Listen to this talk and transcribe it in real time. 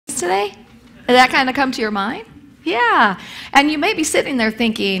today? Did that kind of come to your mind? Yeah. And you may be sitting there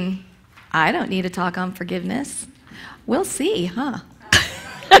thinking, I don't need to talk on forgiveness. We'll see, huh?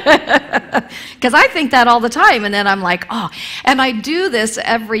 Because I think that all the time, and then I'm like, oh. And I do this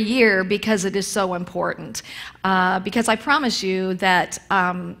every year because it is so important. Because I promise you that,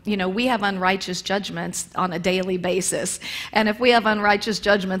 we have unrighteous judgments on a daily basis. And if we have unrighteous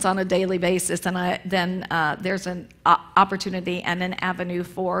judgments on a daily basis, then there's an opportunity and an avenue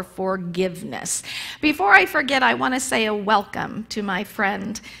for forgiveness. Before I forget, I want to say a welcome to my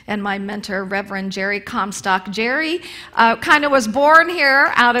friend and my mentor, Reverend Jerry Comstock. Jerry kind of was born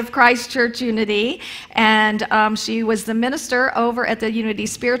here out of Christ Church Unity, and she was the minister over at the Unity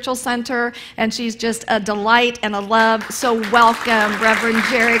Spiritual Center, and she's just a delight and a love. So welcome, Reverend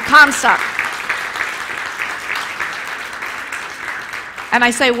Jerry Comstock. And I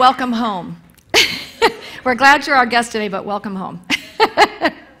say welcome home. We're glad you're our guest today, but welcome home.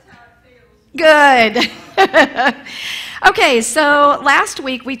 Good. Okay, so last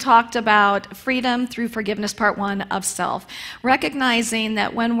week we talked about freedom through forgiveness, part 1 of self, recognizing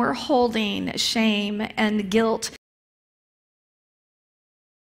that when we're holding shame and guilt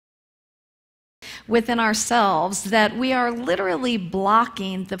within ourselves, that we are literally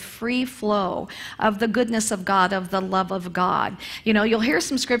blocking the free flow of the goodness of God, of the love of God. You'll hear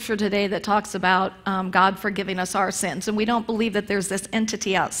some scripture today that talks about God forgiving us our sins, and we don't believe that there's this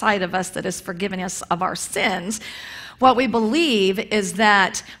entity outside of us that is forgiving us of our sins. What we believe is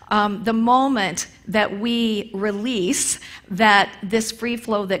that the moment that we release that this free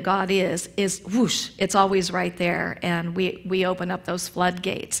flow that God is whoosh, it's always right there, and we open up those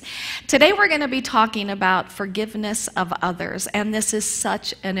floodgates. Today we're going to be talking about forgiveness of others, and this is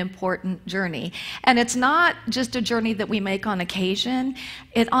such an important journey. And it's not just a journey that we make on occasion.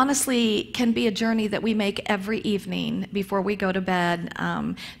 It honestly can be a journey that we make every evening before we go to bed,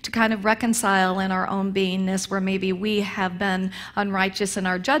 to kind of reconcile in our own beingness where maybe we have been unrighteous in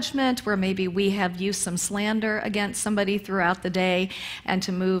our judgment, where maybe we have used some slander against somebody throughout the day, and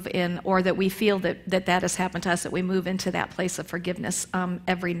to move in, or that we feel that has happened to us, that we move into that place of forgiveness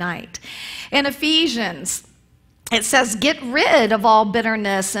every night. In Ephesians, it says, get rid of all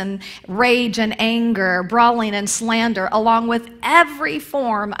bitterness and rage and anger, brawling and slander, along with every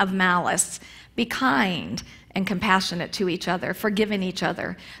form of malice. Be kind and compassionate to each other, forgiving each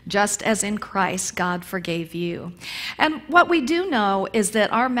other, just as in Christ God forgave you. And what we do know is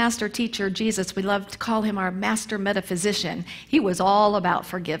that our master teacher, Jesus, we love to call him our master metaphysician. He was all about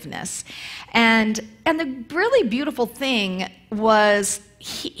forgiveness. And the really beautiful thing was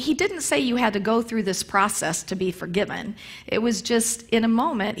he didn't say you had to go through this process to be forgiven. It was just in a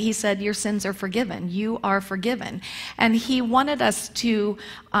moment, he said, your sins are forgiven. You are forgiven. And he wanted us to,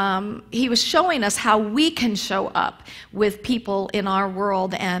 he was showing us how we can show up with people in our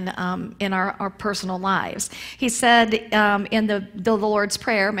world and in our personal lives. He said in the Lord's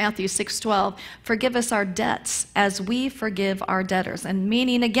Prayer, Matthew 6:12, forgive us our debts as we forgive our debtors. And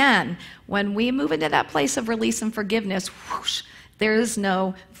meaning again, when we move into that place of release and forgiveness, whoosh, there is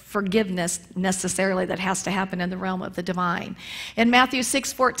no forgiveness necessarily that has to happen in the realm of the divine. In Matthew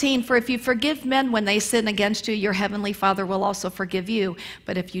 6:14, for if you forgive men when they sin against you, your heavenly Father will also forgive you.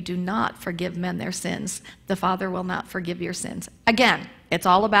 But if you do not forgive men their sins, the Father will not forgive your sins. Again, it's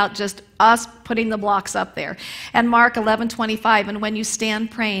all about just us putting the blocks up there. And Mark 11:25, and when you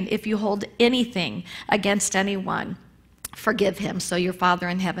stand praying, if you hold anything against anyone, forgive him, so your Father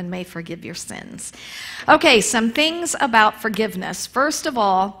in heaven may forgive your sins. Okay, some things about forgiveness. First of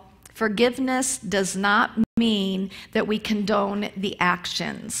all, forgiveness does not mean that we condone the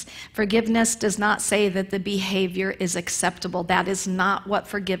actions. Forgiveness does not say that the behavior is acceptable. That is not what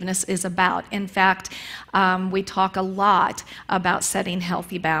forgiveness is about. In fact, we talk a lot about setting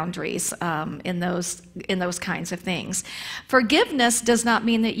healthy boundaries in those kinds of things. Forgiveness does not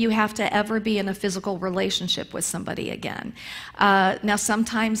mean that you have to ever be in a physical relationship with somebody again. Now,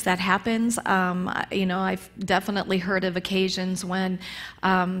 sometimes that happens. I've definitely heard of occasions when,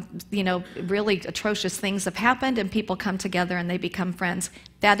 really atrocious things have happened and people come together and they become friends.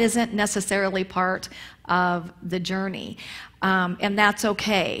 That isn't necessarily part of the journey, and that's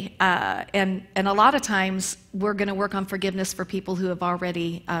okay. And a lot of times we're going to work on forgiveness for people who have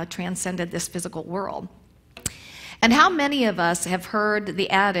already transcended this physical world. And how many of us have heard the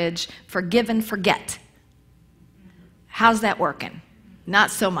adage, forgive and forget? How's that working?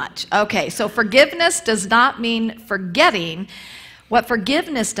 Not so much. Okay, so forgiveness does not mean forgetting. What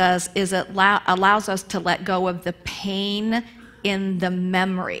forgiveness does is it allows us to let go of the pain in the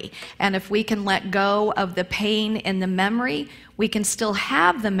memory. And if we can let go of the pain in the memory, We can still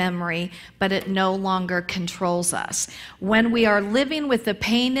have the memory, but it no longer controls us. When we are living with the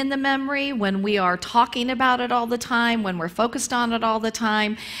pain in the memory, when we are talking about it all the time, when we're focused on it all the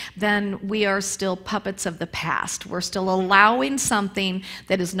time, then we are still puppets of the past. We're still allowing something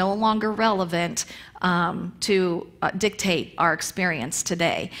that is no longer relevant to dictate our experience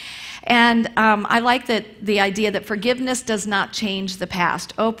today. And I like the idea that forgiveness does not change the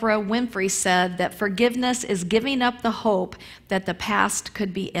past. Oprah Winfrey said that forgiveness is giving up the hope that the past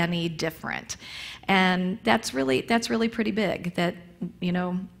could be any different. And that's really pretty big, that, you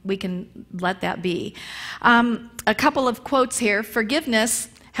know, we can let that be. A couple of quotes here. Forgiveness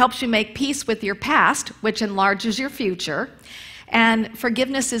helps you make peace with your past, which enlarges your future. And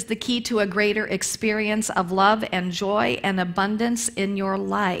forgiveness is the key to a greater experience of love and joy and abundance in your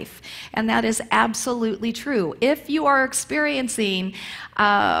life. And that is absolutely true. If you are experiencing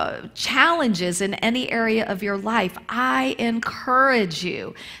challenges in any area of your life, I encourage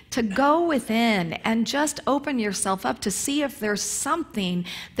you to go within and just open yourself up to see if there's something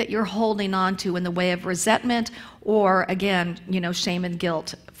that you're holding on to in the way of resentment or, again, you know, shame and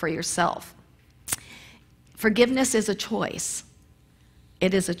guilt for yourself. Forgiveness is a choice.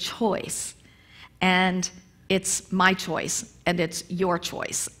 It is a choice, and it's my choice, and it's your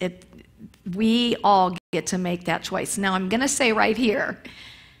choice. We all get to make that choice. Now, I'm going to say right here,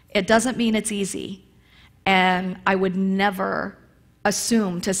 it doesn't mean it's easy, and I would never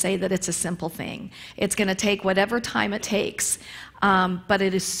assume to say that it's a simple thing. It's going to take whatever time it takes, but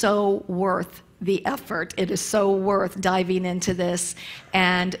it is so worth the effort. It is so worth diving into this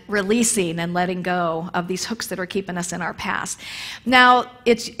and releasing and letting go of these hooks that are keeping us in our past. Now,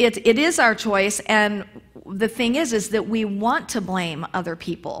 it is our choice, and the thing is that we want to blame other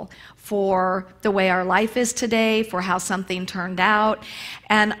people for the way our life is today, for how something turned out.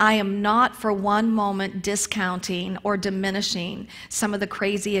 And I am not for one moment discounting or diminishing some of the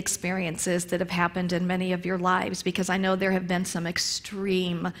crazy experiences that have happened in many of your lives, because I know there have been some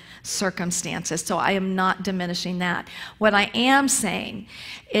extreme circumstances. So I am not diminishing that. What I am saying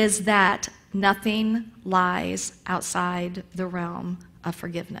is that nothing lies outside the realm of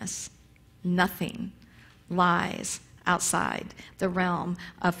forgiveness. Nothing lies outside the realm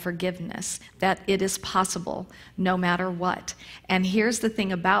of forgiveness, that it is possible no matter what. And here's the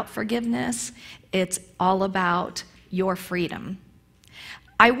thing about forgiveness, it's all about your freedom.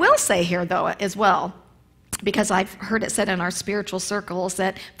 I will say here, though, as well, because I've heard it said in our spiritual circles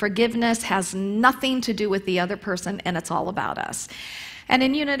that forgiveness has nothing to do with the other person and it's all about us. And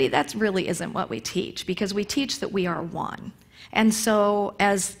in Unity, that really isn't what we teach, because we teach that we are one. And so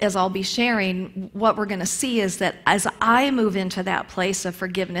as I'll be sharing, what we're going to see is that as I move into that place of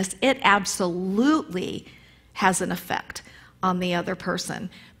forgiveness, it absolutely has an effect on the other person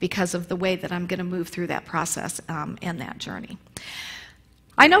because of the way that I'm going to move through that process and that journey.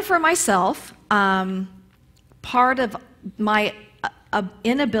 I know for myself, part of my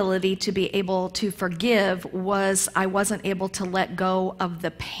inability to be able to forgive was I wasn't able to let go of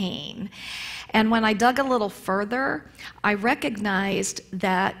the pain. And when I dug a little further, I recognized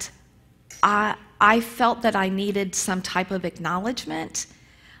that I felt that I needed some type of acknowledgement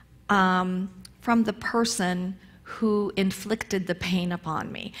from the person who inflicted the pain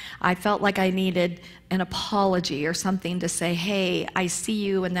upon me. I felt like I needed an apology or something to say, hey, I see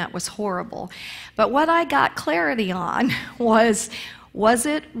you and that was horrible. But what I got clarity on was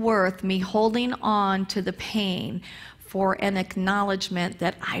it worth me holding on to the pain for an acknowledgement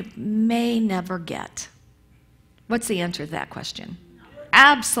that I may never get? What's the answer to that question?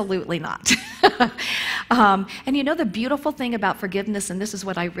 Absolutely not. And you know the beautiful thing about forgiveness, and this is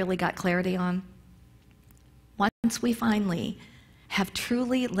what I really got clarity on? Once we finally have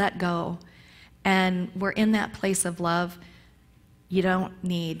truly let go and we're in that place of love, you don't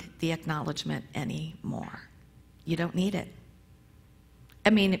need the acknowledgement anymore. You don't need it. I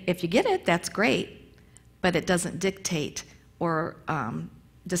mean, if you get it, that's great. But it doesn't dictate or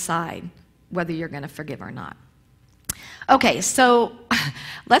decide whether you're going to forgive or not. Okay, so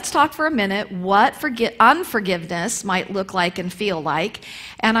let's talk for a minute what unforgiveness might look like and feel like.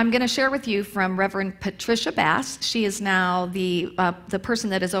 And I'm going to share with you from Reverend Patricia Bass. She is now the person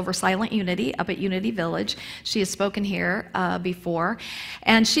that is over Silent Unity up at Unity Village. She has spoken here before.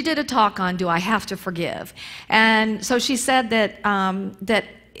 And she did a talk on, do I have to forgive? And so she said that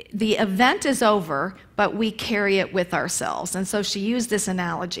the event is over, but we carry it with ourselves. And so she used this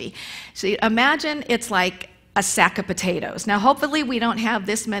analogy. So imagine it's like a sack of potatoes. Now, hopefully we don't have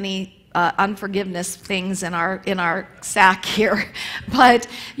this many unforgiveness things in our sack here, but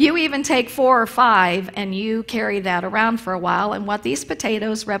you even take 4 or 5 and you carry that around for a while. And what these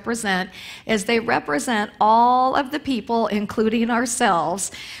potatoes represent is they represent all of the people, including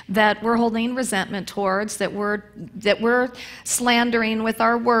ourselves, that we're holding resentment towards, that we're slandering with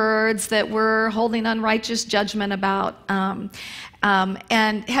our words, that we're holding unrighteous judgment about.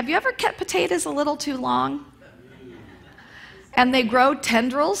 And have you ever kept potatoes a little too long? And they grow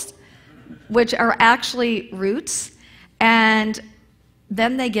tendrils, which are actually roots, and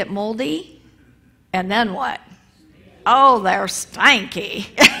then they get moldy, and then what? Oh, they're stanky.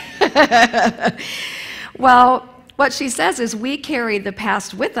 Well, what she says is we carry the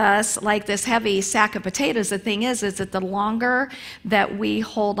past with us like this heavy sack of potatoes. The thing is that the longer that we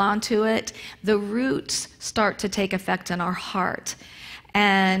hold on to it, the roots start to take effect in our heart.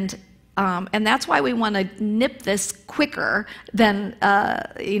 And that's why we want to nip this quicker than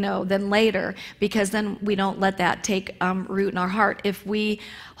later, because then we don't let that take root in our heart. If we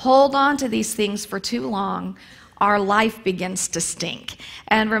hold on to these things for too long, our life begins to stink.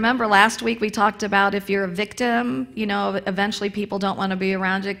 And remember last week we talked about if you're a victim, eventually people don't want to be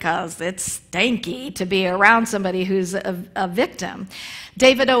around you because it's stanky to be around somebody who's a victim.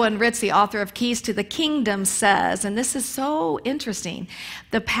 David Owen Ritz, the author of Keys to the Kingdom, says, and this is so interesting,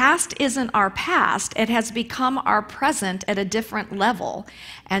 the past isn't our past, it has become our present at a different level,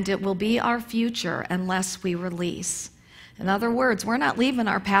 and it will be our future unless we release. In other words, we're not leaving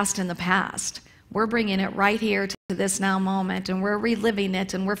our past in the past. We're bringing it right here to this now moment, and we're reliving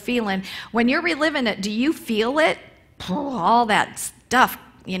it, and we're feeling. When you're reliving it, do you feel it? All that stuff,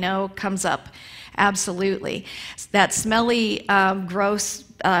 comes up. Absolutely. That smelly, gross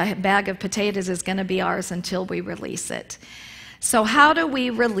bag of potatoes is going to be ours until we release it. So how do we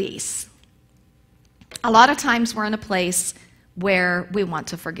release? A lot of times we're in a place where we want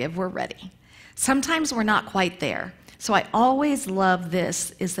to forgive. We're ready. Sometimes we're not quite there. So I always love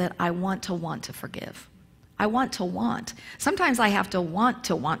this, is that I want to forgive. I want to want. Sometimes I have to want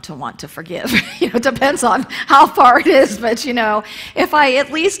to forgive. It depends on how far it is, but if I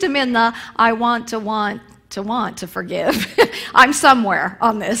at least am in the I want to forgive, I'm somewhere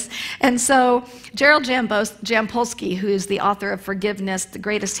on this. And so Gerald Jampolsky, who's the author of Forgiveness, the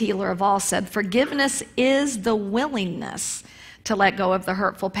greatest healer of all, said, forgiveness is the willingness to let go of the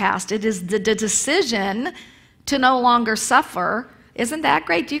hurtful past. It is the decision to no longer suffer. Isn't that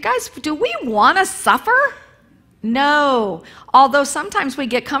great? Do we want to suffer? No. Although sometimes we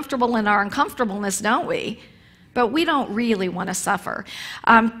get comfortable in our uncomfortableness, don't we? But we don't really want to suffer.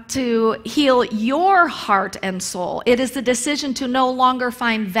 To heal your heart and soul, it is the decision to no longer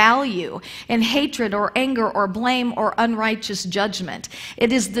find value in hatred or anger or blame or unrighteous judgment.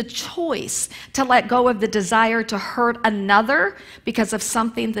 It is the choice to let go of the desire to hurt another because of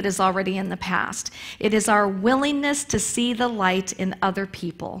something that is already in the past. It is our willingness to see the light in other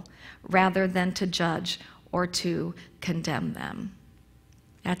people rather than to judge or to condemn them.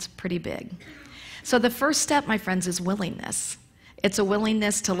 That's pretty big. So the first step, my friends, is willingness. It's a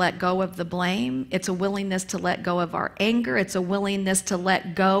willingness to let go of the blame. It's a willingness to let go of our anger. It's a willingness to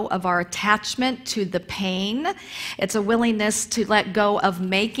let go of our attachment to the pain. It's a willingness to let go of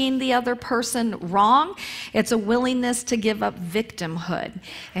making the other person wrong. It's a willingness to give up victimhood.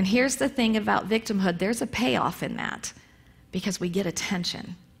 And here's the thing about victimhood, there's a payoff in that because we get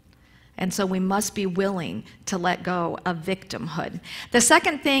attention. And so we must be willing to let go of victimhood. The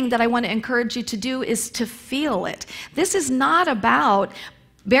second thing that I want to encourage you to do is to feel it. This is not about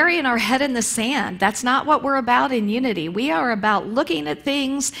burying our head in the sand. That's not what we're about in Unity. We are about looking at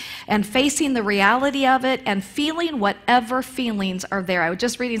things and facing the reality of it and feeling whatever feelings are there. I was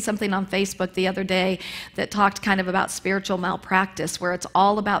just reading something on Facebook the other day that talked kind of about spiritual malpractice, where it's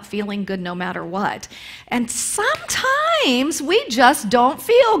all about feeling good no matter what. And sometimes we just don't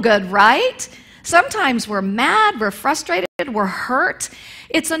feel good, right? Sometimes we're mad, we're frustrated, we're hurt.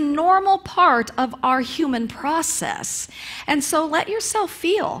 It's a normal part of our human process. And so let yourself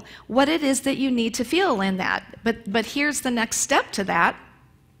feel what it is that you need to feel in that. But here's the next step to that.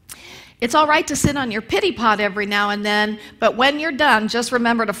 It's all right to sit on your pity pot every now and then, but when you're done, just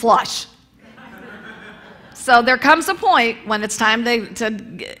remember to flush. So there comes a point when it's time to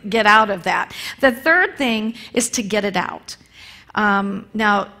get out of that. The third thing is to get it out.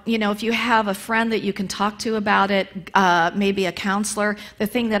 Now, if you have a friend that you can talk to about it, maybe a counselor, the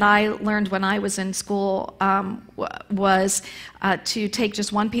thing that I learned when I was in school was to take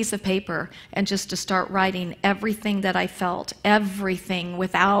just one piece of paper and just to start writing everything that I felt, everything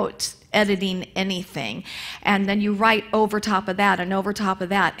without editing anything. And then you write over top of that and over top of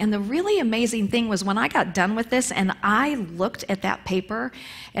that. And the really amazing thing was when I got done with this and I looked at that paper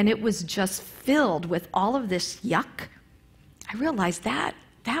and it was just filled with all of this yuck, I realized that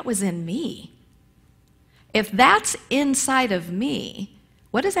was in me. If that's inside of me,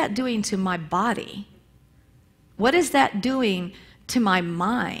 what is that doing to my body? What is that doing to my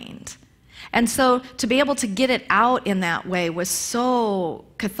mind? And so to be able to get it out in that way was so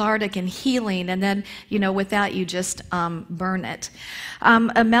cathartic and healing. And then, with that, you just burn it.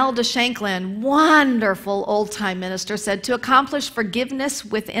 Imelda Shanklin, wonderful old-time minister, said, to accomplish forgiveness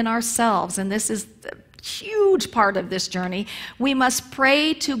within ourselves, and this is huge part of this journey, we must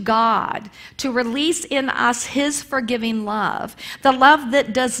pray to God to release in us his forgiving love, the love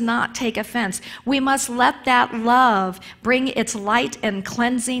that does not take offense. We must let that love bring its light and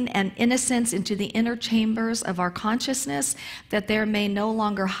cleansing and innocence into the inner chambers of our consciousness, that there may no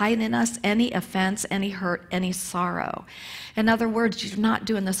longer hide in us any offense, any hurt, any sorrow. In other words, you're not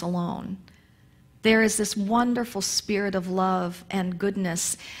doing this alone. There is this wonderful spirit of love and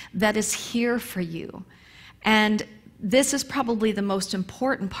goodness that is here for you. And this is probably the most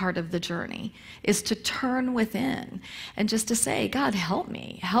important part of the journey, is to turn within and just to say, God, help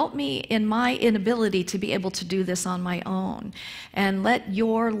me. Help me in my inability to be able to do this on my own. And let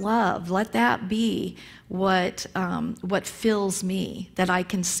your love, let that be what fills me, that I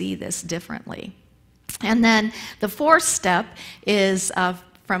can see this differently. And then the fourth step is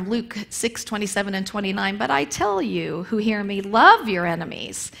from Luke 6:27 and 29, but I tell you who hear me, love your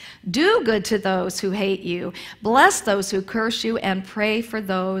enemies, do good to those who hate you, bless those who curse you, and pray for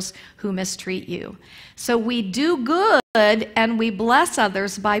those who mistreat you. So we do good and we bless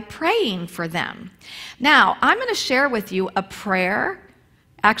others by praying for them. Now, I'm going to share with you a prayer.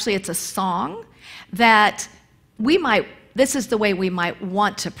 Actually, it's a song that this is the way we might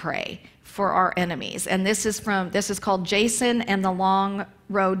want to pray for our enemies. And this is called Jason and the Long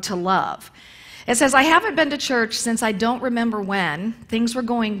Road to Love. It says, I haven't been to church since I don't remember when. Things were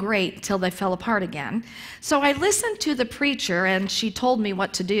going great till they fell apart again. So I listened to the preacher and she told me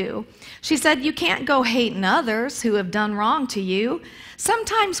what to do. She said, you can't go hating others who have done wrong to you.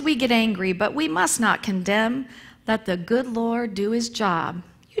 Sometimes we get angry, but we must not condemn. Let the good Lord do his job.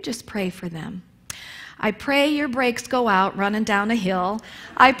 You just pray for them. I pray your brakes go out running down a hill.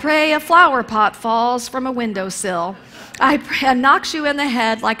 I pray a flower pot falls from a windowsill. I pray and knocks you in the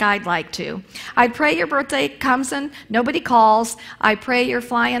head like I'd like to. I pray your birthday comes and nobody calls. I pray you're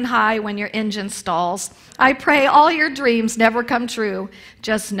flying high when your engine stalls. I pray all your dreams never come true.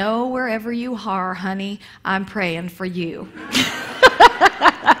 Just know wherever you are, honey, I'm praying for you.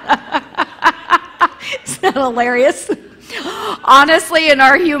 Isn't that hilarious? Honestly, in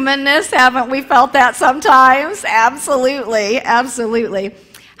our humanness, haven't we felt that sometimes? Absolutely, absolutely.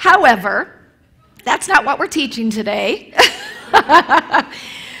 However, that's not what we're teaching today.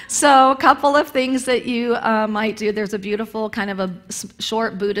 So a couple of things that you might do. There's a beautiful kind of a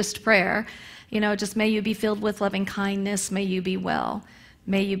short Buddhist prayer. Just may you be filled with loving kindness, may you be well.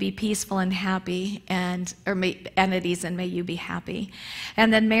 May you be peaceful and happy, and at ease, and may you be happy.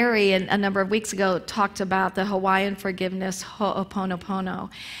 And then Mary, a number of weeks ago, talked about the Hawaiian forgiveness, ho'oponopono.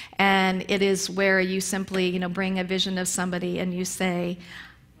 And it is where you simply, bring a vision of somebody and you say,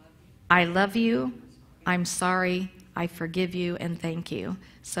 I love you, I'm sorry, I forgive you, and thank you.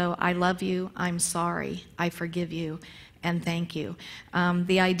 So I love you, I'm sorry, I forgive you, and thank you.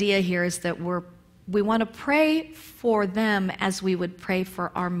 The idea here is that we want to pray for them as we would pray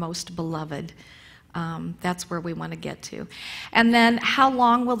for our most beloved. That's where we want to get to. And then how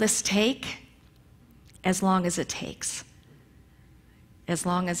long will this take? As long as it takes. As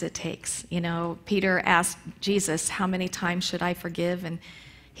long as it takes. Peter asked Jesus, how many times should I forgive? And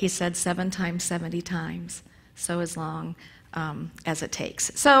he said 7 times, 70 times. So as long as it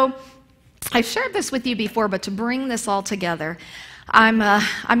takes. So I've shared this with you before, but to bring this all together, I'm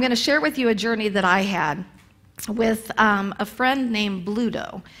going to share with you a journey that I had with a friend named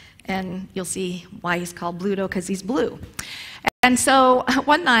Bluto. And you'll see why he's called Bluto, because he's blue. And so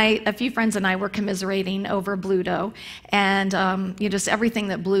one night, a few friends and I were commiserating over Bluto and just everything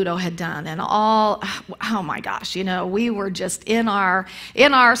that Bluto had done. And oh my gosh, we were just in our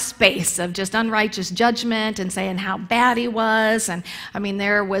space of just unrighteous judgment and saying how bad he was. And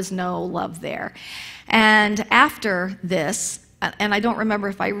there was no love there. And after this, and I don't remember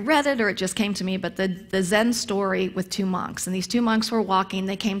if I read it or it just came to me, but the Zen story with 2 monks. And these 2 monks were walking.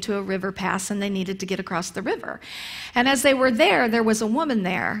 They came to a river pass, and they needed to get across the river. And as they were there was a woman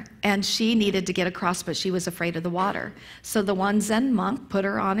there, and she needed to get across, but she was afraid of the water. So the one Zen monk put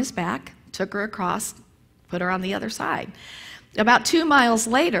her on his back, took her across, put her on the other side. About 2 miles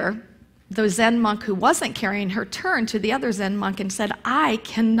later, the Zen monk who wasn't carrying her turned to the other Zen monk and said, "I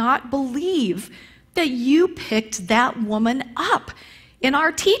cannot believe that you picked that woman up. In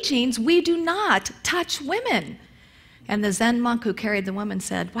our teachings, we do not touch women." And the Zen monk who carried the woman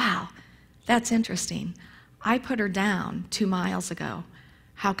said, "Wow, that's interesting. I put her down 2 miles ago.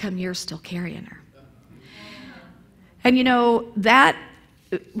 How come you're still carrying her?" And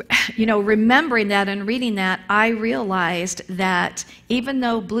remembering that and reading that, I realized that even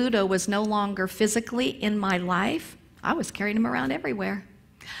though Bluto was no longer physically in my life, I was carrying him around everywhere.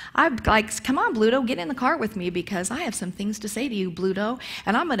 I'm like, "Come on, Bluto, get in the car with me because I have some things to say to you, Bluto,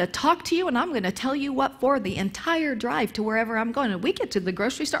 and I'm going to talk to you and I'm going to tell you what for the entire drive to wherever I'm going. And we get to the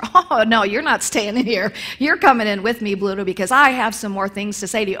grocery store, oh, no, you're not staying in here. You're coming in with me, Bluto, because I have some more things to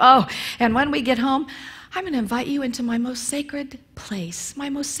say to you. Oh, and when we get home, I'm going to invite you into my most sacred place, my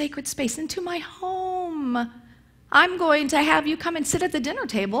most sacred space, into my home. I'm going to have you come and sit at the dinner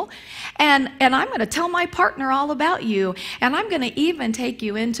table, and I'm going to tell my partner all about you, and I'm going to even take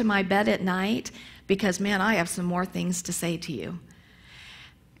you into my bed at night because, man, I have some more things to say to you."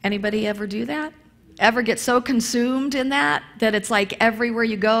 Anybody ever do that? Ever get so consumed in that it's like everywhere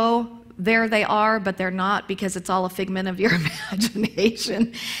you go, there they are, but they're not because it's all a figment of your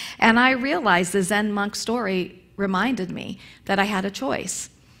imagination? And I realized the Zen monk story reminded me that I had a choice,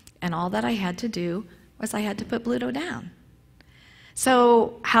 and all that I had to do was I had to put Bluto down.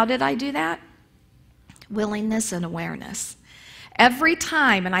 So how did I do that? Willingness and awareness. Every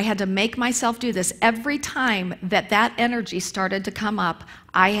time, and I had to make myself do this, every time that energy started to come up,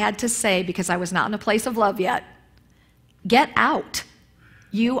 I had to say, because I was not in a place of love yet, "Get out.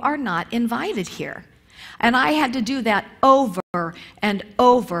 You are not invited here." And I had to do that over and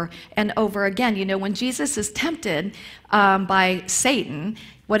over and over again. When Jesus is tempted by Satan,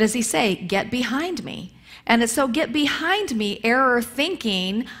 what does he say? "Get behind me." And it's so get behind me, error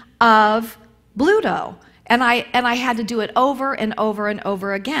thinking of Bluto. And I had to do it over and over and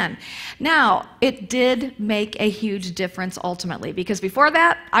over again. Now, it did make a huge difference ultimately, because before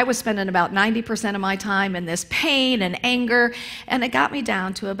that, I was spending about 90% of my time in this pain and anger, and it got me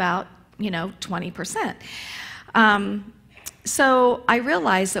down to about 20%. So I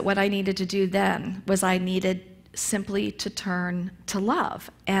realized that what I needed to do then was I needed simply to turn to love.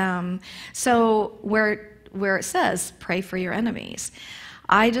 So where it says, "Pray for your enemies,"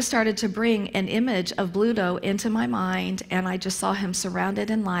 I just started to bring an image of Bluto into my mind, and I just saw him surrounded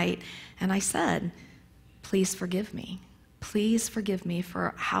in light, and I said, "Please forgive me. Please forgive me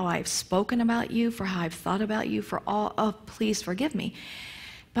for how I've spoken about you, for how I've thought about you, for all, oh, please forgive me."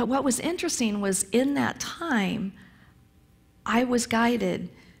 But what was interesting was in that time, I was guided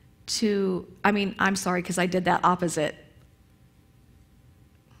to, I'm sorry, because I did that opposite.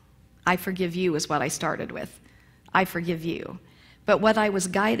 "I forgive you" is what I started with. I forgive you. But what I was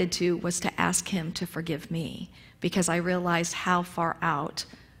guided to was to ask him to forgive me, because I realized how far out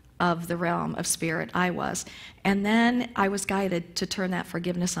of the realm of spirit I was. And then I was guided to turn that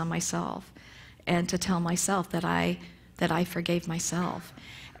forgiveness on myself and to tell myself that I forgave myself.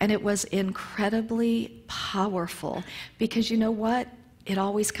 And it was incredibly powerful, because you know what? It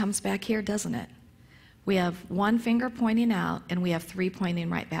always comes back here, doesn't it? We have one finger pointing out and we have 3 pointing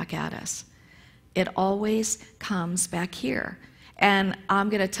right back at us. It always comes back here. And I'm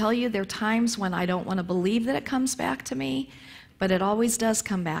going to tell you, there are times when I don't want to believe that it comes back to me, but it always does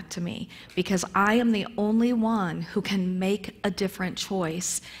come back to me, because I am the only one who can make a different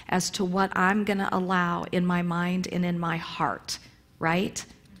choice as to what I'm going to allow in my mind and in my heart, right?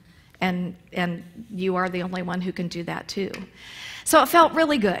 And you are the only one who can do that too. So it felt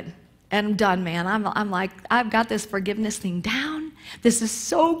really good. And I'm done, man. I'm like, I've got this forgiveness thing down. This is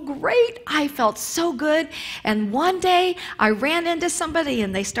so great. I felt so good. And one day I ran into somebody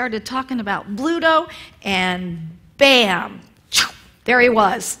and they started talking about Bluto, and bam, there he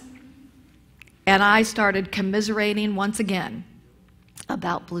was. And I started commiserating once again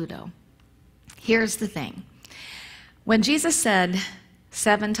about Bluto. Here's the thing. When Jesus said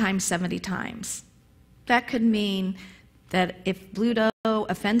 7 times, 70 times, that could mean that if Bluto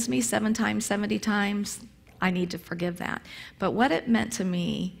offends me 7 times, 70 times, I need to forgive that. But what it meant to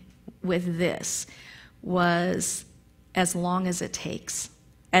me with this was as long as it takes.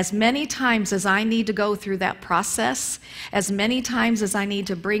 As many times as I need to go through that process, as many times as I need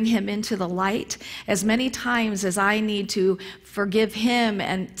to bring him into the light, as many times as I need to forgive him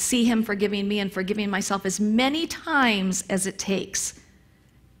and see him forgiving me and forgiving myself, as many times as it takes,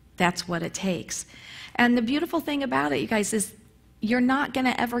 that's what it takes. And the beautiful thing about it, you guys, is you're not going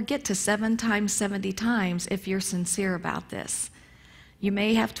to ever get to 7 times, 70 times if you're sincere about this. You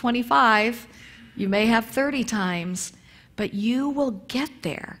may have 25, you may have 30 times, but you will get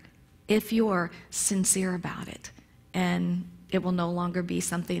there if you're sincere about it, and it will no longer be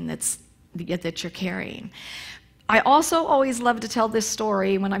something that you're carrying. I also always love to tell this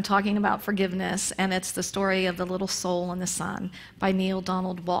story when I'm talking about forgiveness, and it's the story of The Little Soul and the Sun by Neil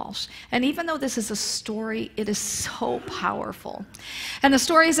Donald Walsh. And even though this is a story, it is so powerful. And the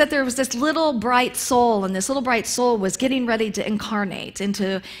story is that there was this little bright soul, and this little bright soul was getting ready to incarnate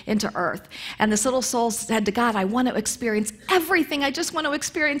into earth. And this little soul said to God, I want to experience everything. I just want to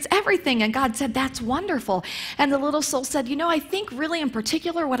experience everything. And God said, that's wonderful. And the little soul said, you know, I think really in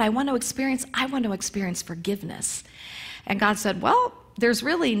particular what I want to experience forgiveness. And God said, well, there's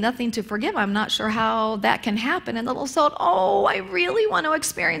really nothing to forgive. I'm not sure how that can happen. And the little soul, oh, I really want to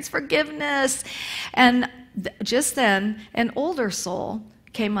experience forgiveness. And just then, an older soul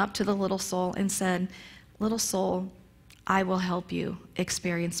came up to the little soul and said, little soul, I will help you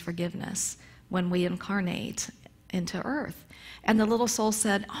experience forgiveness when we incarnate into earth. And the little soul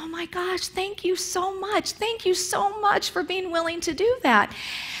said, oh my gosh, thank you so much. Thank you so much for being willing to do that.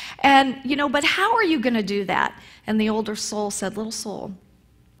 And, you know, but how are you going to do that? And the older soul said, little soul,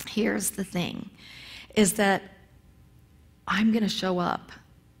 here's the thing, is that I'm going to show up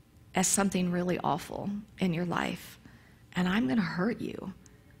as something really awful in your life, and I'm going to hurt you,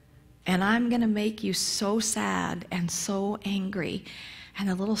 and I'm going to make you so sad and so angry. And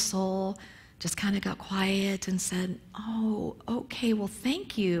the little soul just kind of got quiet and said, oh, okay, well,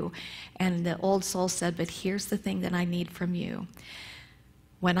 thank you. And the old soul said, but here's the thing that I need from you.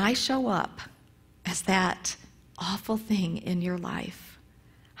 When I show up as that awful thing in your life,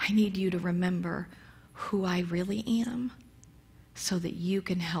 I need you to remember who I really am so that you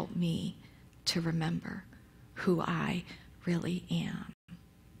can help me to remember who I really am.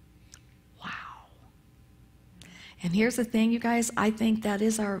 Wow. And here's the thing, you guys, I think that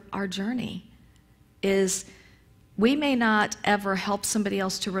is our journey, is we may not ever help somebody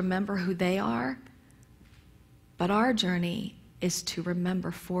else to remember who they are, but our journey is to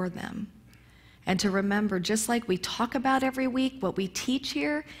remember for them. And to remember, just like we talk about every week, what we teach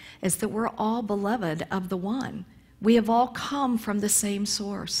here is that we're all beloved of the one. We have all come from the same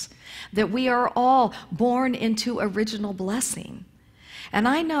source, that we are all born into original blessing. And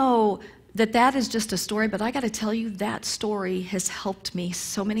I know that that is just a story, but I got to tell you, that story has helped me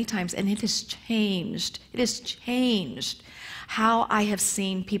so many times, and it has changed. It has changed how I have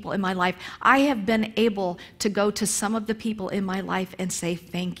seen people in my life. I have been able to go to some of the people in my life and say,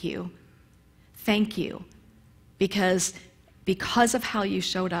 thank you. Thank you. Because of how you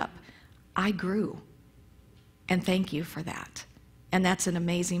showed up, I grew. And thank you for that. And that's an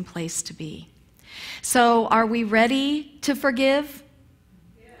amazing place to be. So are we ready to forgive?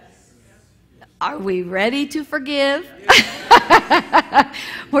 Yes. Are we ready to forgive? Yes.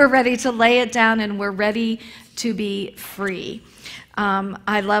 We're ready to lay it down, and we're ready to be free.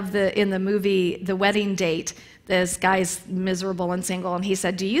 I love in the movie, The Wedding Date, this guy's miserable and single, and he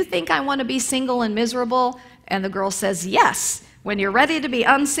said, do you think I want to be single and miserable? And the girl says, yes. When you're ready to be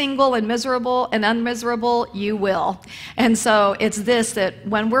unsingle and miserable and unmiserable, you will. And so it's this, that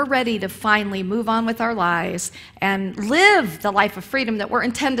when we're ready to finally move on with our lives and live the life of freedom that we're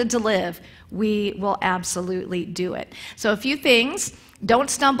intended to live, we will absolutely do it. So a few things.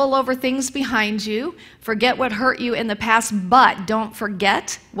 Don't stumble over things behind you. Forget what hurt you in the past, but don't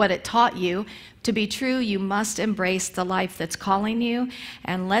forget what it taught you. To be true, you must embrace the life that's calling you.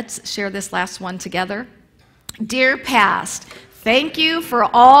 And let's share this last one together. Dear past, thank you for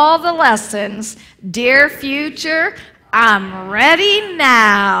all the lessons. Dear future, I'm ready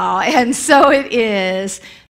now. And so it is.